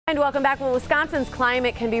And welcome back. Well, Wisconsin's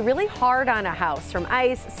climate can be really hard on a house, from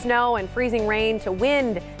ice, snow, and freezing rain to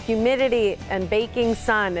wind, humidity, and baking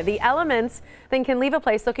sun. The elements then can leave a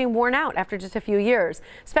place looking worn out after just a few years,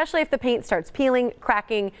 especially if the paint starts peeling,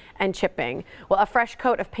 cracking, and chipping. Well, a fresh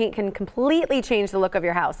coat of paint can completely change the look of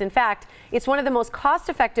your house. In fact, it's one of the most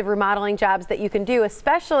cost-effective remodeling jobs that you can do,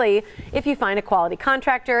 especially if you find a quality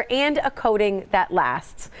contractor and a coating that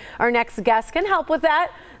lasts. Our next guest can help with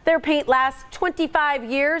that. Their paint lasts 25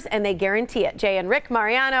 years and they guarantee it. Jay and Rick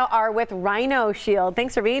Mariano are with Rhino Shield.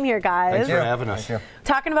 Thanks for being here, guys. Thanks for having us.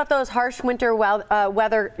 Talking about those harsh winter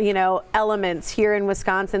weather, elements here in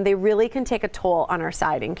Wisconsin, they really can take a toll on our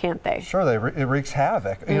siding, can't they? Sure, it wreaks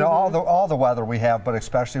havoc. You know, all the weather we have, but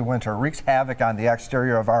especially winter, wreaks havoc on the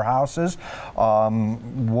exterior of our houses.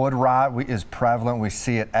 Wood rot is prevalent. We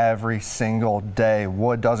see it every single day.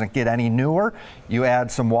 Wood doesn't get any newer. You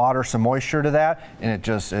add some water, some moisture to that, and it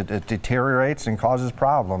deteriorates and causes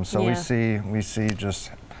problems. So we see just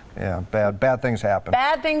bad things happen.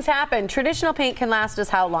 Bad things happen. Traditional paint can last us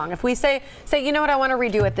how long? If we say, you know what, I want to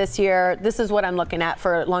redo it this year, this is what I'm looking at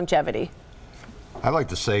for longevity. I like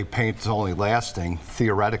to say paint's only lasting,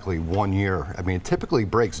 theoretically, 1 year. I mean, it typically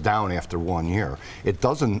breaks down after 1 year. It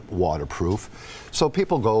doesn't waterproof. So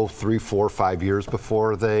people go 3, 4, 5 years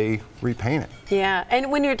before they repaint it. Yeah,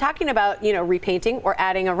 and when you're talking about, repainting or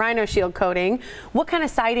adding a Rhino Shield coating, what kind of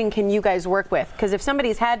siding can you guys work with? Because if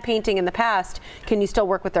somebody's had painting in the past, can you still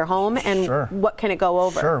work with their home? And what can it go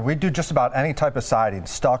over? Sure, we do just about any type of siding: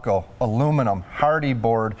 stucco, aluminum, hardy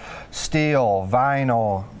board, steel,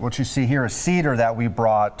 vinyl. What you see here is cedar that we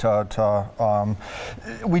brought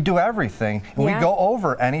we do everything. We go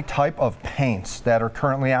over any type of paints that are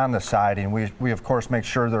currently on the siding. We of course make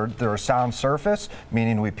sure they're a sound surface,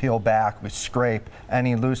 meaning we peel back, we scrape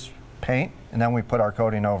any loose paint, and then we put our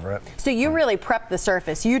coating over it. So you really prep the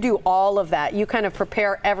surface. You do all of that. You kind of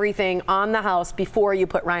prepare everything on the house before you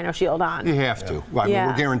put Rhino Shield on. You have to. I mean,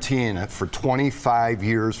 we're guaranteeing it for 25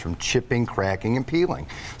 years from chipping, cracking, and peeling.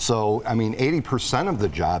 So, I mean, 80% of the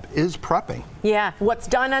job is prepping. Yeah, what's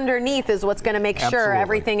done underneath is what's going to make sure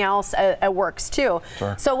everything else works too.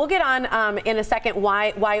 Sure. So we'll get on in a second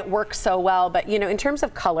why it works so well. But in terms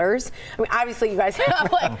of colors, I mean, obviously you guys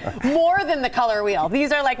have like more than the color wheel.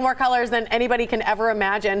 These are like more colors than anybody can ever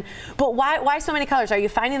imagine. But why so many colors? Are you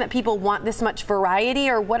finding that people want this much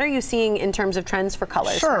variety, or what are you seeing in terms of trends for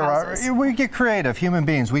colors? Sure, we get creative. Human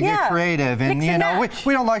beings, we get creative, and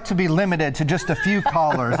we don't like to be limited to just a few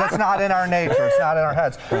colors. That's not in our nature. It's not in our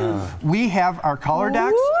heads. We have our color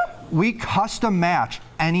decks. We custom match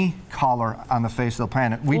any color on the face of the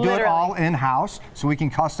planet. We do it all in-house, so we can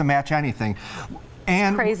custom match anything.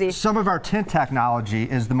 And some of our tint technology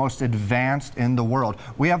is the most advanced in the world.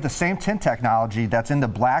 We have the same tint technology that's in the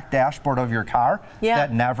black dashboard of your car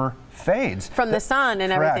that never fades. From the sun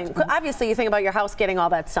and everything. Obviously, you think about your house getting all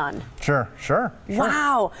that sun. Sure.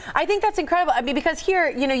 Wow. I think that's incredible. I mean, because here,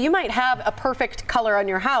 you might have a perfect color on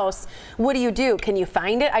your house. What do? Can you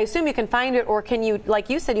find it? I assume you can find it, or can you, like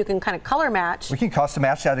you said, you can kind of color match? We can custom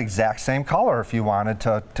match that exact same color if you wanted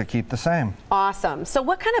to keep the same. Awesome. So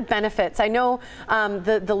what kind of benefits? I know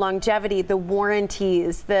the longevity, the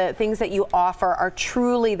warranties, the things that you offer are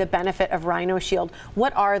truly the benefit of Rhino Shield.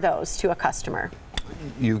 What are those to a customer?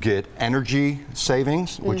 You get energy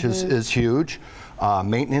savings, which is huge.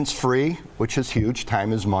 Maintenance free, which is huge.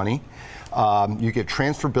 Time is money. You get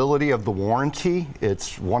transferability of the warranty.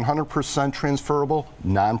 It's 100% transferable,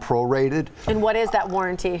 non-prorated. And what is that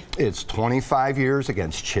warranty? It's 25 years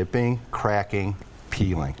against chipping, cracking,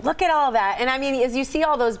 peeling. Look at all that. And I mean, as you see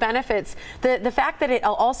all those benefits, the fact that it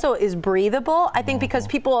also is breathable, I think because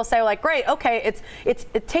people will say, like, great, okay, it's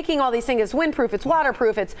taking all these things, it's windproof, it's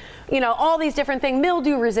waterproof, it's, all these different things,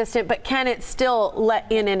 mildew resistant, but can it still let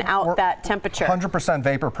in and out that temperature? 100%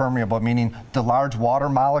 vapor permeable, meaning the large water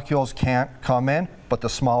molecules can't come in, but the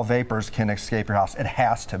small vapors can escape your house. It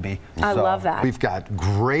has to be. I love that. We've got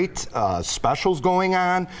great specials going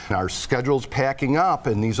on. Our schedule's packing up,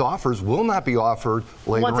 and these offers will not be offered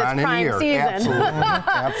later on in the year. Season. Absolutely.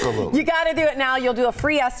 Absolutely. You got to do it now. You'll do a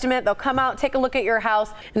free estimate. They'll come out, take a look at your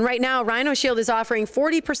house. And right now, Rhino Shield is offering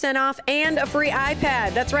 40% off and a free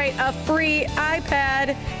iPad. That's right, a free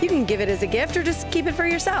iPad. You can give it as a gift or just keep it for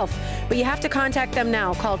yourself. But you have to contact them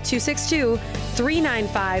now. Call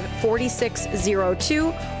 262-395-4602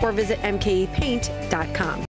 or visit mkepaint.com.